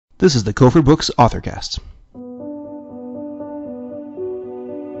This is the Kofford Books AuthorCast.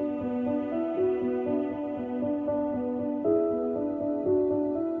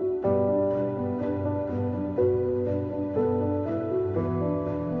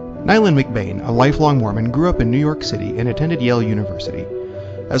 Neylan McBaine, a lifelong Mormon, grew up in New York City and attended Yale University.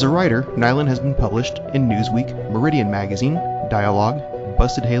 As a writer, Neylan has been published in Newsweek, Meridian Magazine, Dialogue,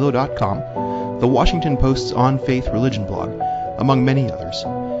 BustedHalo.com, The Washington Post's On Faith Religion blog, among many others.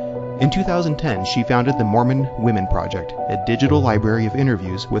 In 2010, she founded the Mormon Women Project, a digital library of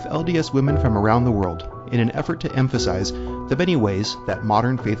interviews with LDS women from around the world, in an effort to emphasize the many ways that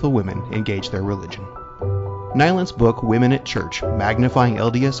modern faithful women engage their religion. Neylan's book, Women at Church, Magnifying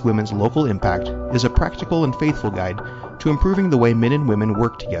LDS Women's Local Impact, is a practical and faithful guide to improving the way men and women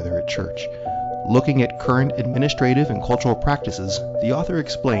work together at church. Looking at current administrative and cultural practices, the author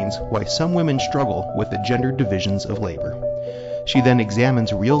explains why some women struggle with the gendered divisions of labor. She then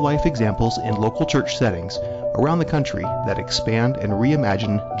examines real-life examples in local church settings around the country that expand and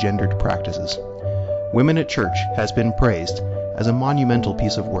reimagine gendered practices. Women at Church has been praised as a monumental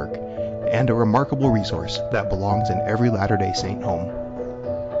piece of work and a remarkable resource that belongs in every Latter-day Saint home.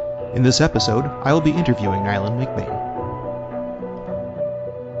 In this episode, I will be interviewing Neylan McBaine.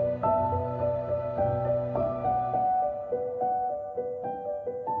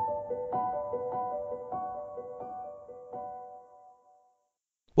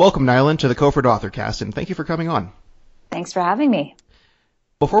 Welcome, Neylan, to the Kofford AuthorCast, and thank you for coming on. Thanks for having me.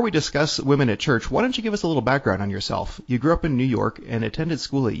 Before we discuss Women at Church, why don't you give us a little background on yourself? You grew up in New York and attended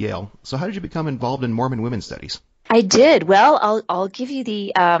school at Yale, so how did you become involved in Mormon women's studies? I did. Well, I'll give you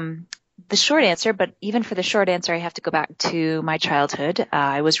the short answer, but even for the short answer, I have to go back to my childhood.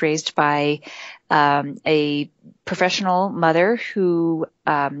 I was raised by a professional mother who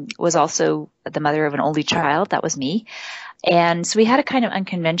was also the mother of an only child. That was me. And so we had a kind of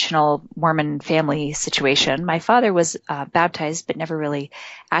unconventional Mormon family situation. My father was baptized, but never really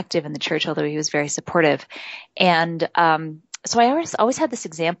active in the church, although he was very supportive. And so I always had this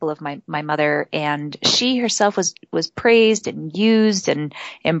example of my mother, and she herself was praised and used and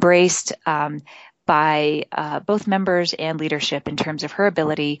embraced by both members and leadership in terms of her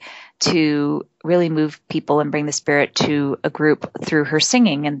ability to really move people and bring the Spirit to a group through her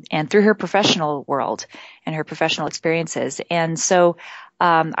singing and through her professional world and her professional experiences. And so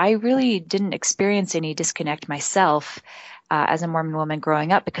I really didn't experience any disconnect myself as a Mormon woman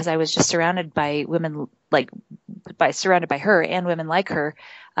growing up, because I was just surrounded by women surrounded by her and women like her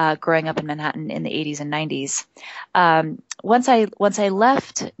growing up in Manhattan in the 80s and 90s. Once I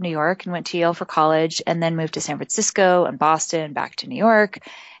left New York and went to Yale for college, and then moved to San Francisco and Boston, back to New York,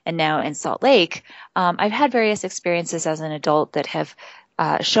 and now in Salt Lake, I've had various experiences as an adult that have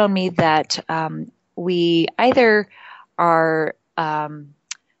shown me that we either are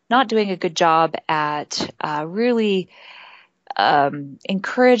not doing a good job at really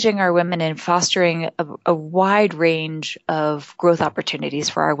encouraging our women and fostering a wide range of growth opportunities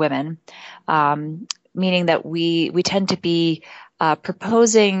for our women, meaning that we tend to be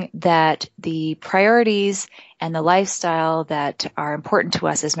proposing that the priorities and the lifestyle that are important to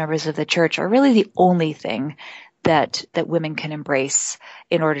us as members of the church are really the only thing that women can embrace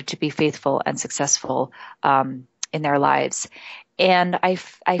in order to be faithful and successful in their lives. And I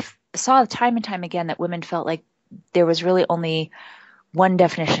saw time and time again that women felt like there was really only one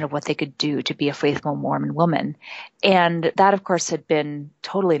definition of what they could do to be a faithful Mormon woman. And that, of course, had been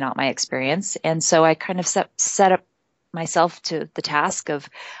totally not my experience. And so I kind of set up myself to the task of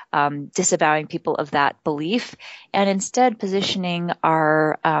disavowing people of that belief, and instead positioning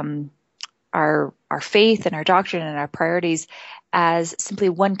our faith and our doctrine and our priorities as simply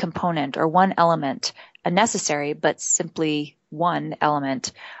one component or one element, a necessary but simply one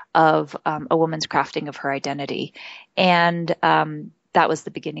element of a woman's crafting of her identity. And that was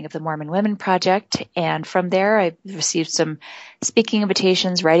the beginning of the Mormon Women Project. And from there, I received some speaking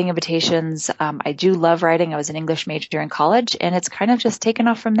invitations, writing invitations. I do love writing. I was an English major in college, and it's kind of just taken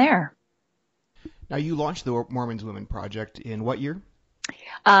off from there. Now, you launched the Mormon Women Project in what year?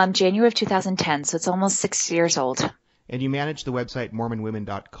 January of 2010, so it's almost 6 years old. And you manage the website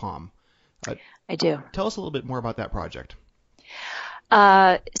MormonWomen.com. I do. Tell us a little bit more about that project.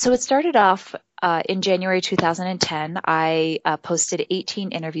 So it started off in January 2010. I posted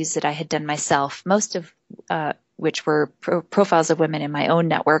 18 interviews that I had done myself, most of which were profiles of women in my own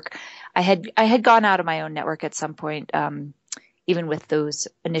network. I had gone out of my own network at some point, even with those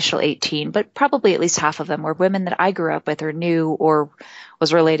initial 18, but probably at least half of them were women that I grew up with or knew or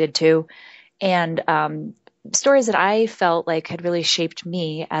was related to, and stories that I felt like had really shaped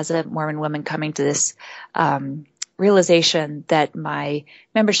me as a Mormon woman coming to this realization that my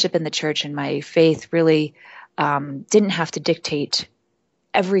membership in the church and my faith really didn't have to dictate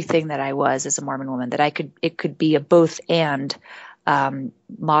everything that I was as a Mormon woman, that it could be a both and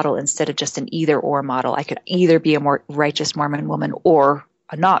model instead of just an either or model. I could either be a more righteous Mormon woman or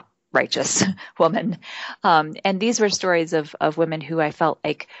a not righteous woman. And these were stories of women who I felt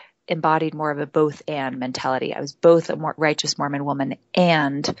like embodied more of a both and mentality. I was both a more righteous Mormon woman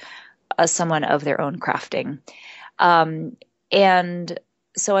and someone of their own crafting. And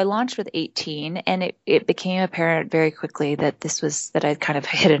so I launched with 18, and it became apparent very quickly that I'd kind of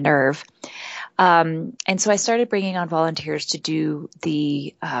hit a nerve. And so I started bringing on volunteers to do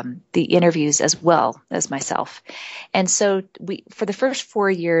the interviews as well as myself. And so for the first 4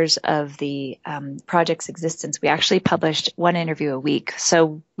 years of the project's existence, we actually published one interview a week.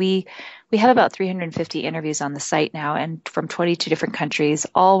 So we have about 350 interviews on the site now, and from 22 different countries,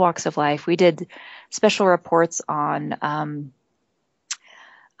 all walks of life. We did special reports on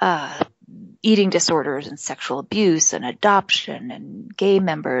eating disorders and sexual abuse and adoption and gay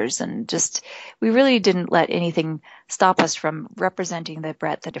members, and just we really didn't let anything stop us from representing the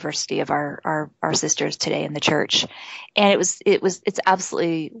breadth and diversity of our sisters today in the church. And it's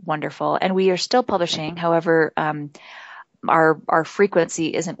absolutely wonderful. And we are still publishing. However, our frequency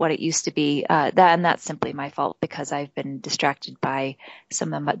isn't what it used to be. That's simply my fault, because I've been distracted by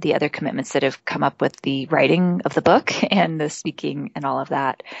some of the other commitments that have come up with the writing of the book and the speaking and all of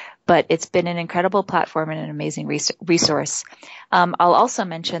that. But it's been an incredible platform and an amazing resource. I'll also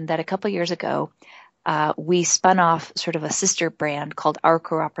mention that a couple years ago, we spun off sort of a sister brand called Our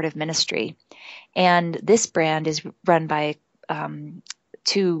Cooperative Ministry. And this brand is run by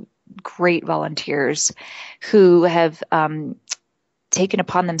two great volunteers who have taken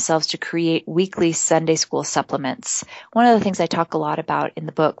upon themselves to create weekly Sunday school supplements. One of the things I talk a lot about in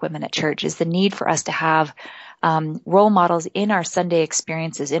the book, Women at Church, is the need for us to have role models in our Sunday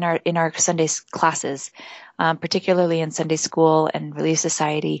experiences, in our Sunday classes, particularly in Sunday school and Relief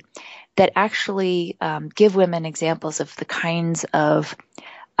Society, that actually give women examples of the kinds of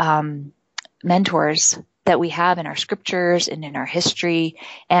mentors that we have in our scriptures and in our history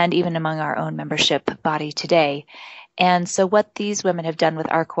and even among our own membership body today. And so what these women have done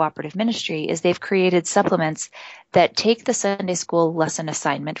with Our Cooperative Ministry is they've created supplements that take the Sunday school lesson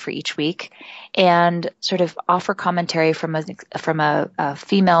assignment for each week and sort of offer commentary from a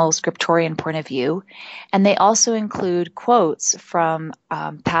female scriptorian point of view. And they also include quotes from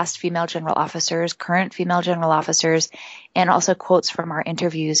past female general officers, current female general officers, and also quotes from our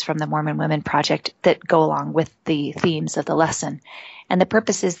interviews from the Mormon Women Project that go along with the themes of the lesson. And the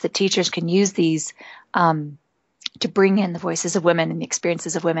purpose is that teachers can use these to bring in the voices of women and the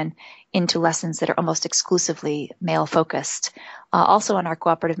experiences of women into lessons that are almost exclusively male focused. Also in Our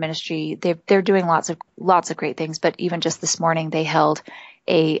Cooperative Ministry, they're doing lots of great things, but even just this morning they held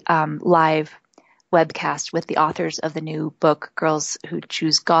a live webcast with the authors of the new book, Girls Who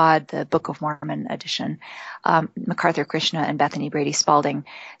Choose God, the Book of Mormon edition, MacArthur Krishna and Bethany Brady Spalding.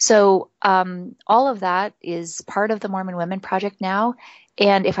 So all of that is part of the Mormon Women Project now.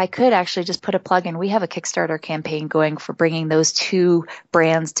 And if I could actually just put a plug in, we have a Kickstarter campaign going for bringing those two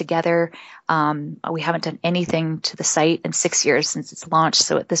brands together. We haven't done anything to the site in 6 years since its launch.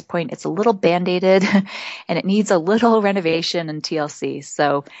 So at this point, it's a little band-aided and it needs a little renovation and TLC.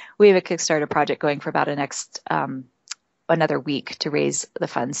 So we have a Kickstarter project going for about another week to raise the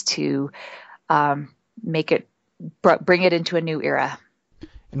funds to bring it into a new era.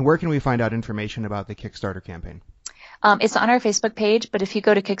 And where can we find out information about the Kickstarter campaign? It's on our Facebook page, but if you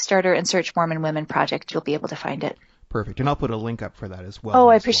go to Kickstarter and search Mormon Women Project, you'll be able to find it. Perfect. And I'll put a link up for that as well. Oh,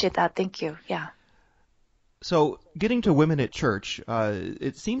 I appreciate that. Thank you. Yeah. So getting to Women at Church,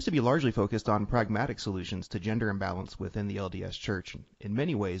 it seems to be largely focused on pragmatic solutions to gender imbalance within the LDS Church. In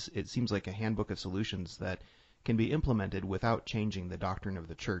many ways, it seems like a handbook of solutions that can be implemented without changing the doctrine of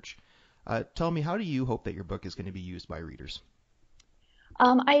the Church. Tell me, how do you hope that your book is going to be used by readers?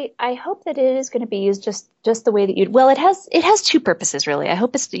 I hope that it is going to be used just the way that you. Well, it has two purposes really. I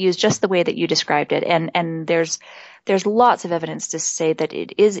hope it's used just the way that you described it, and there's lots of evidence to say that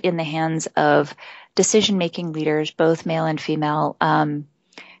it is in the hands of decision-making leaders, both male and female,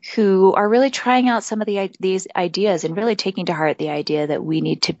 who are really trying out some of these ideas and really taking to heart the idea that we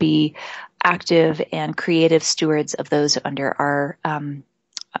need to be active and creative stewards of those under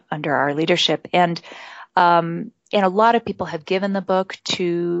our leadership. And a lot of people have given the book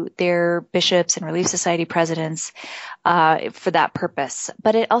to their bishops and Relief Society presidents for that purpose.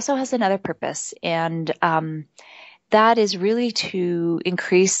 But it also has another purpose, and that is really to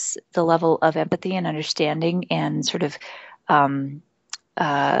increase the level of empathy and understanding and sort of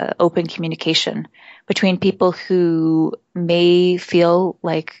open communication between people who may feel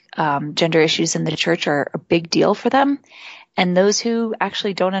like gender issues in the church are a big deal for them, and those who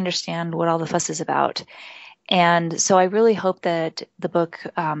actually don't understand what all the fuss is about. And so I really hope that the book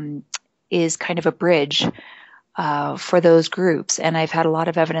is kind of a bridge for those groups. And I've had a lot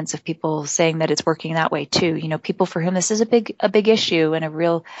of evidence of people saying that it's working that way too. You know, people for whom this is a big issue and a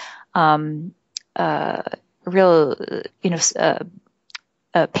real,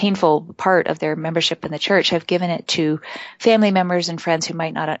 a painful part of their membership in the church have given it to family members and friends who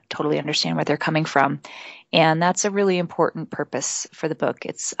might not totally understand where they're coming from. And that's a really important purpose for the book.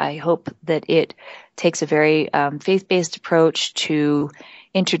 I hope that it takes a very faith-based approach to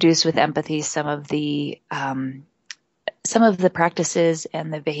introduce with empathy some of the practices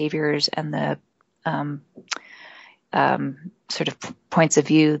and the behaviors and the sort of points of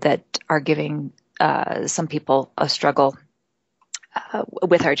view that are giving some people a struggle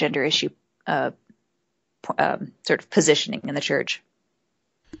with our gender issue sort of positioning in the church.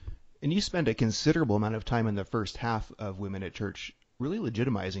 And you spend a considerable amount of time in the first half of Women at Church really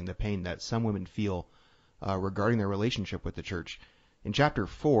legitimizing the pain that some women feel regarding their relationship with the church. In Chapter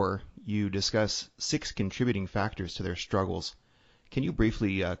 4, you discuss 6 contributing factors to their struggles. Can you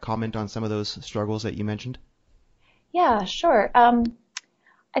briefly comment on some of those struggles that you mentioned? Yeah, sure. I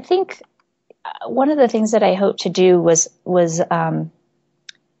think one of the things that I hoped to do was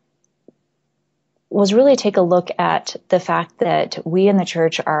really take a look at the fact that we in the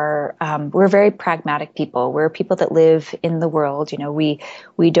church are we're very pragmatic people. We're people that live in the world. You know, we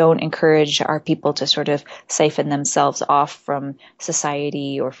don't encourage our people to sort of siphon themselves off from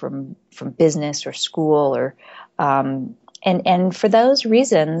society or from business or school or and for those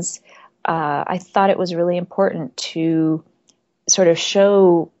reasons, I thought it was really important to sort of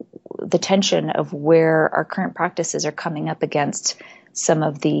show the tension of where our current practices are coming up against some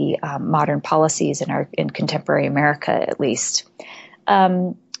of the modern policies in contemporary America, at least.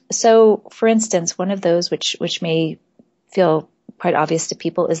 So, for instance, one of those which may feel quite obvious to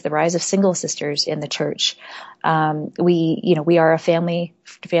people is the rise of single sisters in the church. We are a family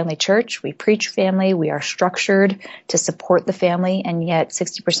church. We preach family. We are structured to support the family, and yet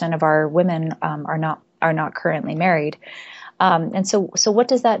 60% of our women are not currently married. And so what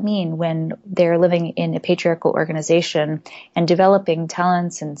does that mean when they're living in a patriarchal organization and developing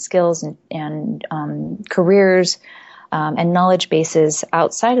talents and skills and careers and knowledge bases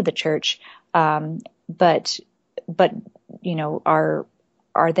outside of the church, but you know are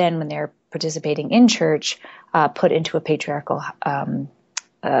then when they're participating in church put into a patriarchal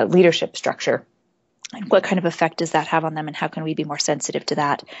leadership structure? And what kind of effect does that have on them, and how can we be more sensitive to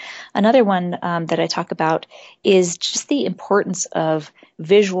that? Another one that I talk about is just the importance of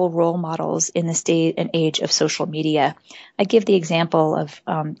visual role models in this day and age of social media. I give the example of,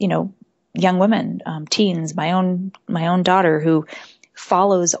 young women, teens, my own daughter who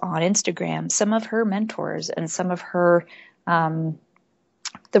follows on Instagram some of her mentors and some of her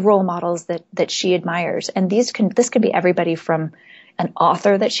the role models that she admires. And this can be everybody from an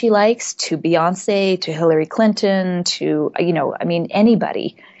author that she likes to Beyonce, to Hillary Clinton, to,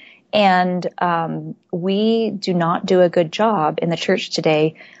 anybody. And we do not do a good job in the church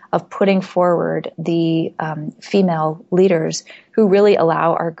today of putting forward the female leaders who really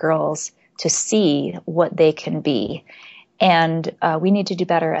allow our girls to see what they can be. And we need to do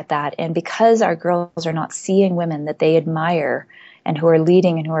better at that. And because our girls are not seeing women that they admire and who are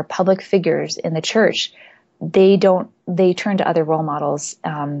leading and who are public figures in the church, they turn to other role models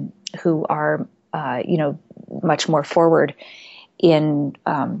who are, much more forward in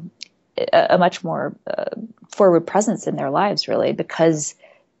a much more forward presence in their lives, really, because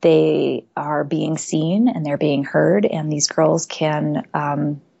they are being seen and they're being heard, and these girls can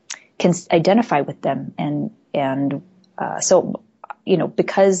identify with them, and so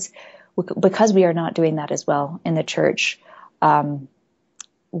because we are not doing that as well in the church.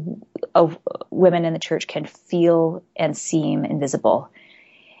 Women in the church can feel and seem invisible.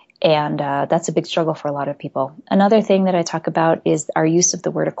 And that's a big struggle for a lot of people. Another thing that I talk about is our use of the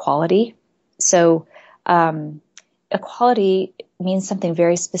word equality. So equality means something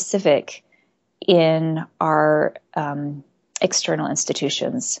very specific in our external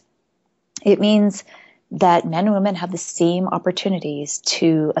institutions. It means that men and women have the same opportunities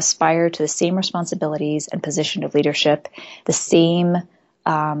to aspire to the same responsibilities and position of leadership, the same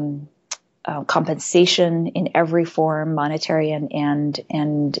compensation in every form, monetary and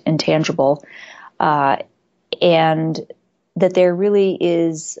intangible, and that there really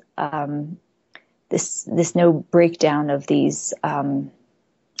is this no breakdown of these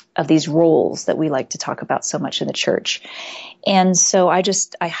these roles that we like to talk about so much in the church. And so I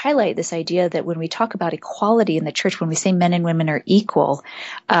highlight this idea that when we talk about equality in the church, when we say men and women are equal,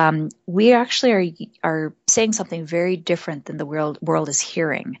 we actually are saying something very different than the world is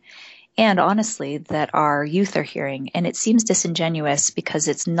hearing. And honestly, that our youth are hearing. And it seems disingenuous because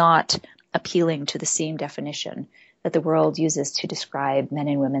it's not appealing to the same definition that the world uses to describe men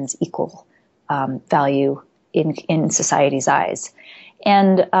and women's equal value in society's eyes.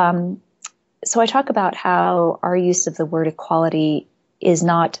 And so I talk about how our use of the word equality is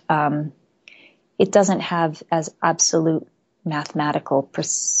not, it doesn't have as absolute mathematical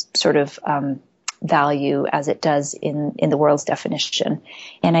sort of value as it does in the world's definition.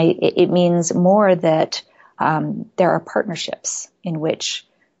 And it means more that there are partnerships in which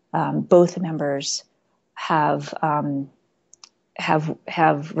both members have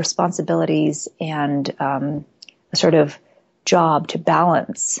responsibilities and a sort of job to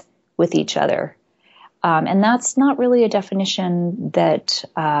balance with each other. And that's not really a definition that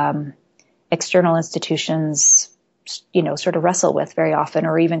external institutions, sort of wrestle with very often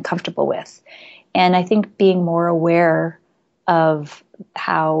or even comfortable with. And I think being more aware of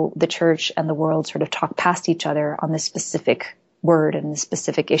how the church and the world sort of talk past each other on this specific word and this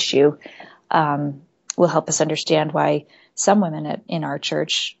specific issue will help us understand why some women in our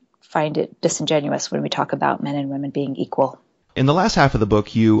church find it disingenuous when we talk about men and women being equal. In the last half of the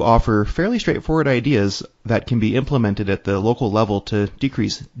book, you offer fairly straightforward ideas that can be implemented at the local level to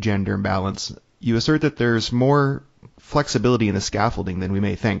decrease gender imbalance. You assert that there's more flexibility in the scaffolding than we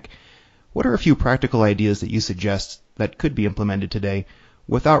may think. What are a few practical ideas that you suggest that could be implemented today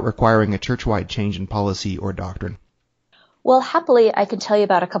without requiring a church-wide change in policy or doctrine? Well, happily, I can tell you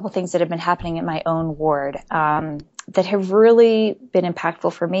about a couple things that have been happening in my own ward that have really been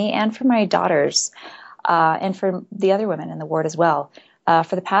impactful for me and for my daughters and for the other women in the ward as well.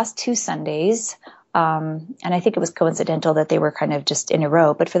 For the past 2 Sundays, and I think it was coincidental that they were kind of just in a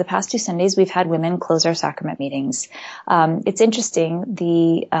row, but for the past 2 Sundays, we've had women close our sacrament meetings. It's interesting,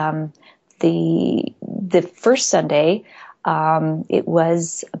 the first Sunday, it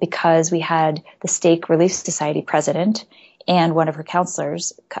was because we had the Stake Relief Society president and one of her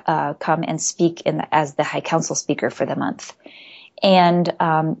counselors come and speak as the High Council speaker for the month. And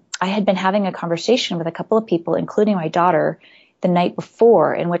I had been having a conversation with a couple of people, including my daughter, the night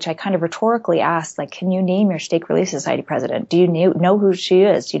before, in which I kind of rhetorically asked, like, can you name your Stake Relief Society president? Do you know who she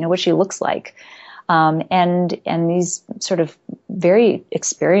is? Do you know what she looks like? And these sort of very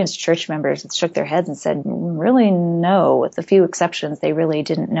experienced church members shook their heads and said, really no, with a few exceptions, they really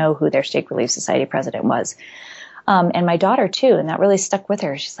didn't know who their Stake Relief Society president was. And my daughter too, and that really stuck with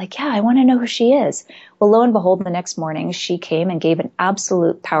her. She's like, yeah, I want to know who she is. Well, lo and behold, the next morning she came and gave an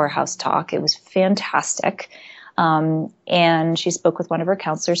absolute powerhouse talk. It was fantastic. And she spoke with one of her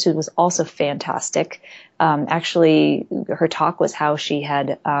counselors who was also fantastic. Actually, her talk was how she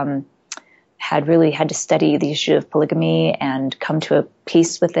had really had to study the issue of polygamy and come to a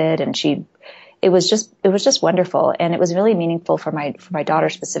peace with it. And it was just wonderful. And it was really meaningful for my daughter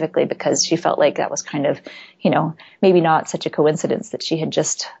specifically, because she felt like that was kind of, maybe not such a coincidence that she had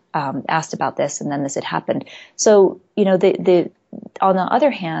just, asked about this and then this had happened. So, on the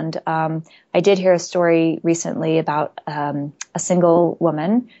other hand, I did hear a story recently about, a single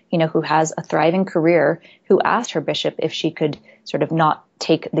woman, who has a thriving career, who asked her bishop if she could sort of not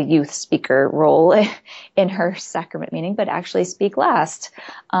take the youth speaker role in her sacrament meeting, but actually speak last,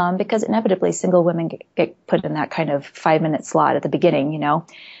 because inevitably single women get put in that kind of 5-minute slot at the beginning,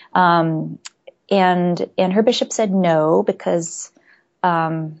 and her bishop said no, because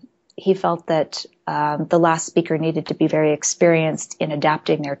he felt that the last speaker needed to be very experienced in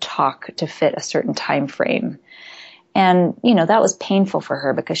adapting their talk to fit a certain time frame. And, that was painful for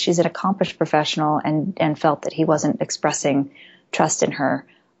her, because she's an accomplished professional and felt that he wasn't expressing trust in her.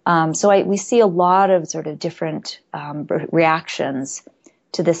 So we see a lot of sort of different reactions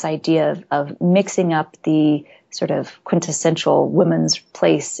to this idea of mixing up the sort of quintessential woman's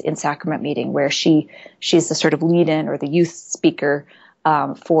place in sacrament meeting, where she's the sort of lead-in or the youth speaker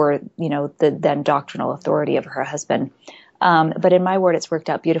for, the then doctrinal authority of her husband. But in my ward, it's worked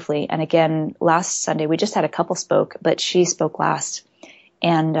out beautifully. And again, last Sunday, we just had a couple spoke, but she spoke last.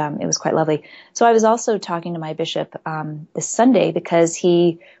 And it was quite lovely. So I was also talking to my bishop this Sunday, because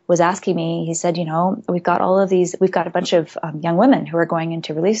he was asking me, he said, we've got a bunch of young women who are going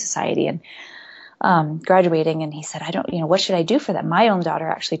into Relief Society and graduating. And he said, what should I do for them? My own daughter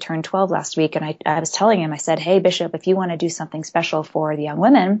actually turned 12 last week. And I was telling him, I said, hey, bishop, if you want to do something special for the young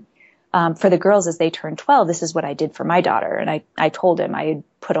women, for the girls as they turn 12, this is what I did for my daughter. And I told him I had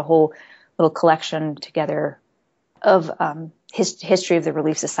put a whole little collection together of history of the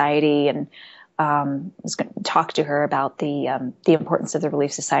Relief Society, and was going to talk to her about the importance of the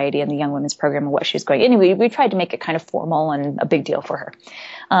Relief Society and the Young Women's Program and what she was going. Anyway, we tried to make it kind of formal and a big deal for her.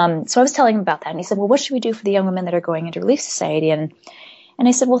 So I was telling him about that, and he said, well, what should we do for the young women that are going into Relief Society? And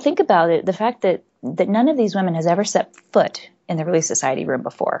I said, well, think about it. The fact that none of these women has ever set foot in the Relief Society room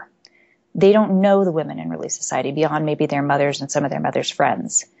before. They don't know the women in Relief Society beyond maybe their mothers and some of their mothers'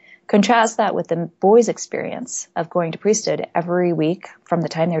 friends. Contrast that with the boys' experience of going to priesthood every week from the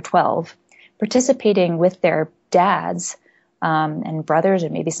time they're 12, participating with their dads and brothers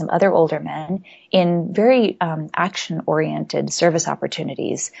and maybe some other older men in very action-oriented service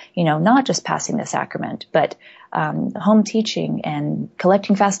opportunities, not just passing the sacrament, but home teaching and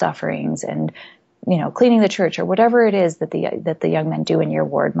collecting fast offerings and, cleaning the church or whatever it is that the young men do in your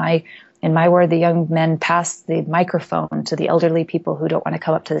ward. In my ward, the young men pass the microphone to the elderly people who don't want to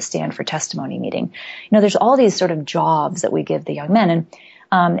come up to the stand for testimony meeting. There's all these sort of jobs that we give the young men,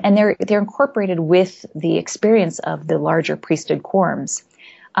 and they're incorporated with the experience of the larger priesthood quorums.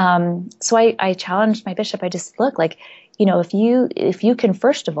 So I challenged my bishop. I just look like, if you can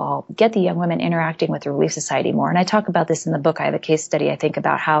first of all get the young women interacting with the Relief Society more, and I talk about this in the book. I have a case study, I think,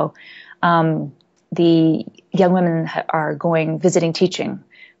 about how the young women are visiting teaching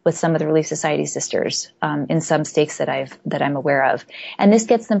with some of the Relief Society sisters in some states that I'm aware of. And this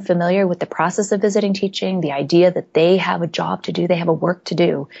gets them familiar with the process of visiting teaching, the idea that they have a job to do, they have a work to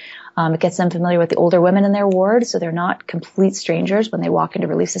do. It gets them familiar with the older women in their ward, so they're not complete strangers when they walk into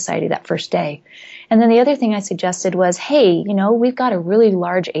Relief Society that first day. And then the other thing I suggested was, hey, we've got a really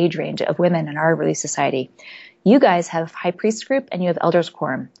large age range of women in our Relief Society. You guys have high priest group and you have elders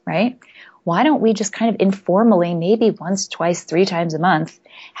quorum, right? Why don't we just kind of informally, maybe once, twice, 3 times a month,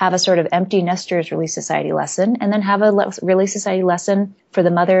 have a sort of empty nesters Relief Society lesson, and then have a Relief Society lesson for the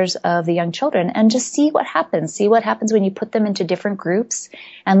mothers of the young children, and just see what happens. See what happens when you put them into different groups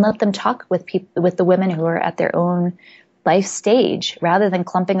and let them talk with the women who are at their own life stage, rather than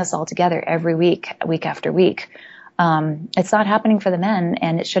clumping us all together every week after week. It's not happening for the men,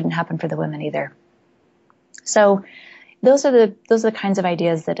 and it shouldn't happen for the women either. So those are the kinds of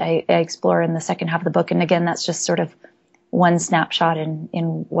ideas that I explore in the second half of the book. And again, that's just sort of one snapshot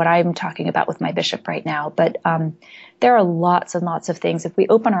in what I'm talking about with my bishop right now. But there are lots and lots of things. If we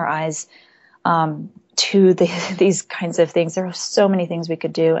open our eyes to these kinds of things, there are so many things we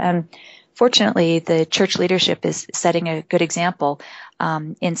could do. And fortunately, the church leadership is setting a good example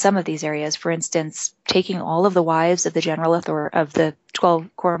in some of these areas. For instance, taking all of the wives of the general of the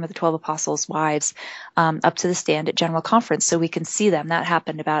 12 quorum of the 12 apostles' wives up to the stand at General Conference, so we can see them. That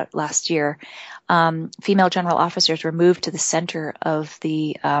happened about last year. Female general officers were moved to the center of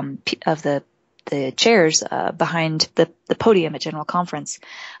the chairs behind the podium at General Conference.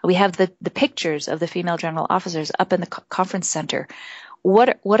 We have the pictures of the female general officers up in the conference center.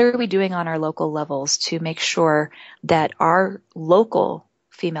 What are we doing on our local levels to make sure that our local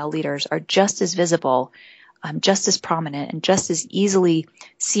female leaders are just as visible, just as prominent, and just as easily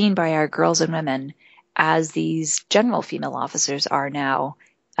seen by our girls and women as these general female officers are now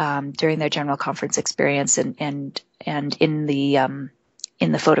during their General Conference experience and in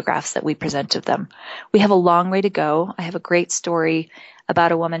the photographs that we present of them? We have a long way to go. I have a great story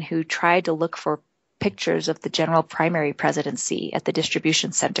about a woman who tried to look for pictures of the general primary presidency at the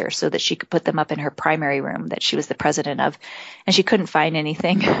distribution center so that she could put them up in her primary room that she was the president of, and she couldn't find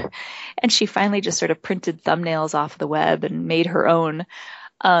anything. And she finally just sort of printed thumbnails off the web and made her own.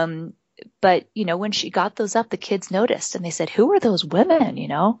 But, when she got those up, the kids noticed and they said, who are those women?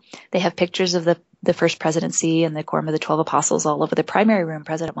 They have pictures of the first presidency and the quorum of the 12 apostles all over the primary room,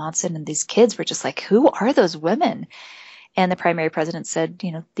 President Monson, and these kids were just like, who are those women? And the primary president said,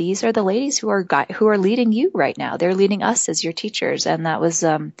 these are the ladies who are leading you right now. They're leading us as your teachers. And that was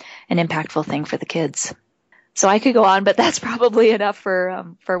an impactful thing for the kids. So I could go on, but that's probably enough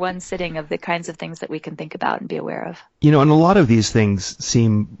for one sitting of the kinds of things that we can think about and be aware of. And a lot of these things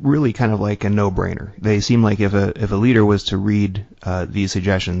seem really kind of like a no-brainer. They seem like if a leader was to read these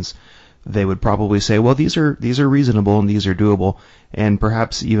suggestions, they would probably say, well, these are reasonable and these are doable, and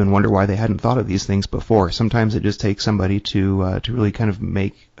perhaps even wonder why they hadn't thought of these things before. Sometimes it just takes somebody to really kind of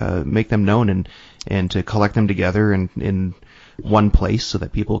make them known and to collect them together in one place so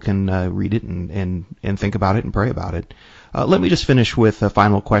that people can read it and think about it and pray about it. Let me just finish with a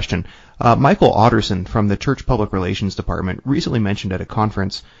final question. Michael Otterson from the Church Public Relations Department recently mentioned at a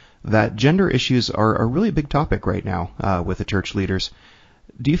conference that gender issues are a really big topic right now with the church leaders.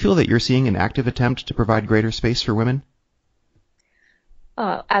 Do you feel that you're seeing an active attempt to provide greater space for women?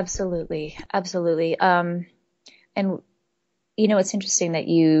 Oh, absolutely. Absolutely. And It's interesting that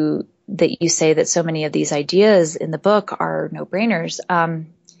you say that so many of these ideas in the book are no-brainers.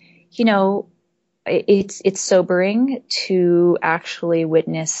 It's sobering to actually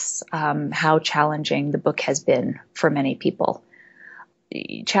witness how challenging the book has been for many people,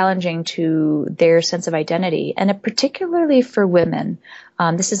 challenging to their sense of identity, and particularly for women.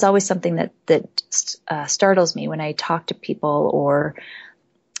 This is always something that startles me when I talk to people or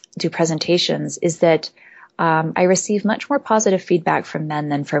do presentations, is that I receive much more positive feedback from men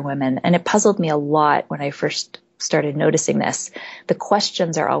than for women. And it puzzled me a lot when I first started noticing this. The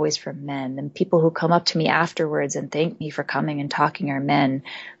questions are always from men, and people who come up to me afterwards and thank me for coming and talking are men.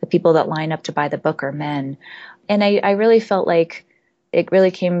 The people that line up to buy the book are men. And I really felt like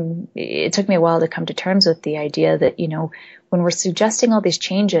it took me a while to come to terms with the idea that, when we're suggesting all these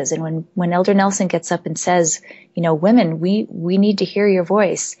changes, and when Elder Nelson gets up and says, women, we need to hear your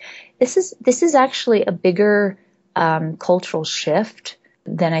voice, this is actually a bigger cultural shift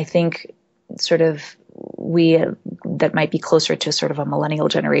than I think sort of that might be closer to sort of a millennial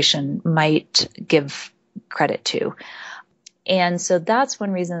generation might give credit to. And so that's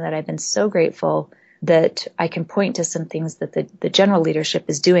one reason that I've been so grateful that I can point to some things that the general leadership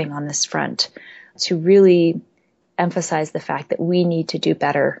is doing on this front to really emphasize the fact that we need to do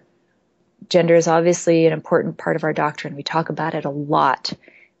better. Gender is obviously an important part of our doctrine. We talk about it a lot.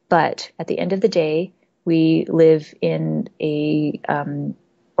 But at the end of the day, we live in a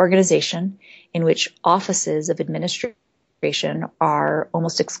organization in which offices of administration are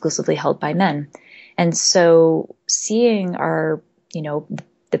almost exclusively held by men. And so seeing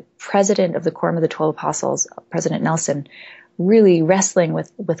the president of the Quorum of the 12 Apostles, President Nelson, really wrestling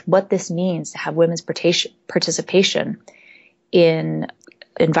with what this means to have women's participation in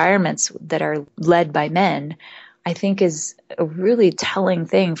environments that are led by men, I think is a really telling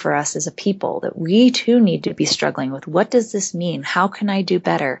thing for us as a people, that we too need to be struggling with. What does this mean? How can I do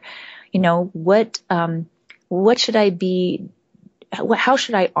better? What should I be? How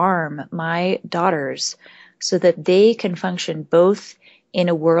should I arm my daughters so that they can function both in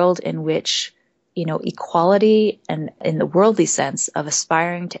a world in which, equality and in the worldly sense of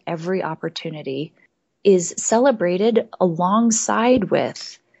aspiring to every opportunity is celebrated alongside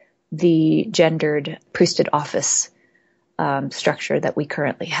with the gendered priesthood office structure that we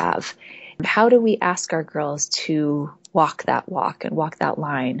currently have? How do we ask our girls to walk that walk and walk that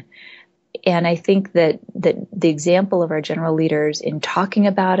line? And I think that the example of our general leaders in talking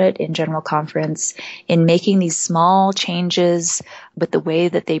about it in General Conference, in making these small changes with the way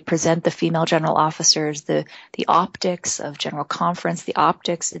that they present the female general officers, the optics of General Conference, the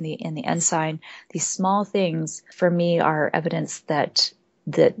optics in the ensign, these small things for me are evidence that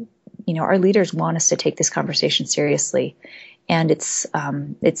our leaders want us to take this conversation seriously. And it's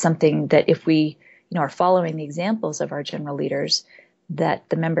something that if we are following the examples of our general leaders, that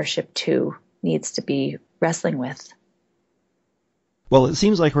the membership too needs to be wrestling with. Well, it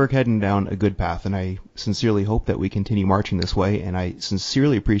seems like we're heading down a good path, and I sincerely hope that we continue marching this way, and I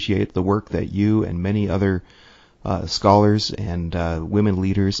sincerely appreciate the work that you and many other scholars and women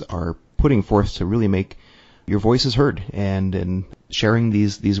leaders are putting forth to really make your voices heard, and in sharing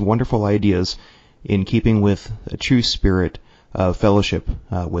these wonderful ideas in keeping with a true spirit of fellowship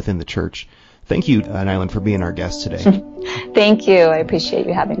within the church. Thank you, Neylan, for being our guest today. Thank you. I appreciate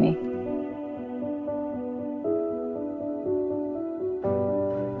you having me.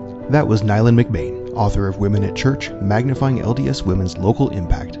 That was Neylan McBaine, author of Women at Church, Magnifying LDS Women's Local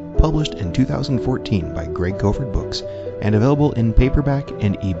Impact, published in 2014 by Greg Kofford Books, and available in paperback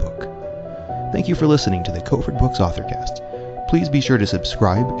and ebook. Thank you for listening to the Kofford Books AuthorCast. Please be sure to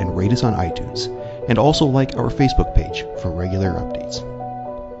subscribe and rate us on iTunes, and also like our Facebook page for regular updates.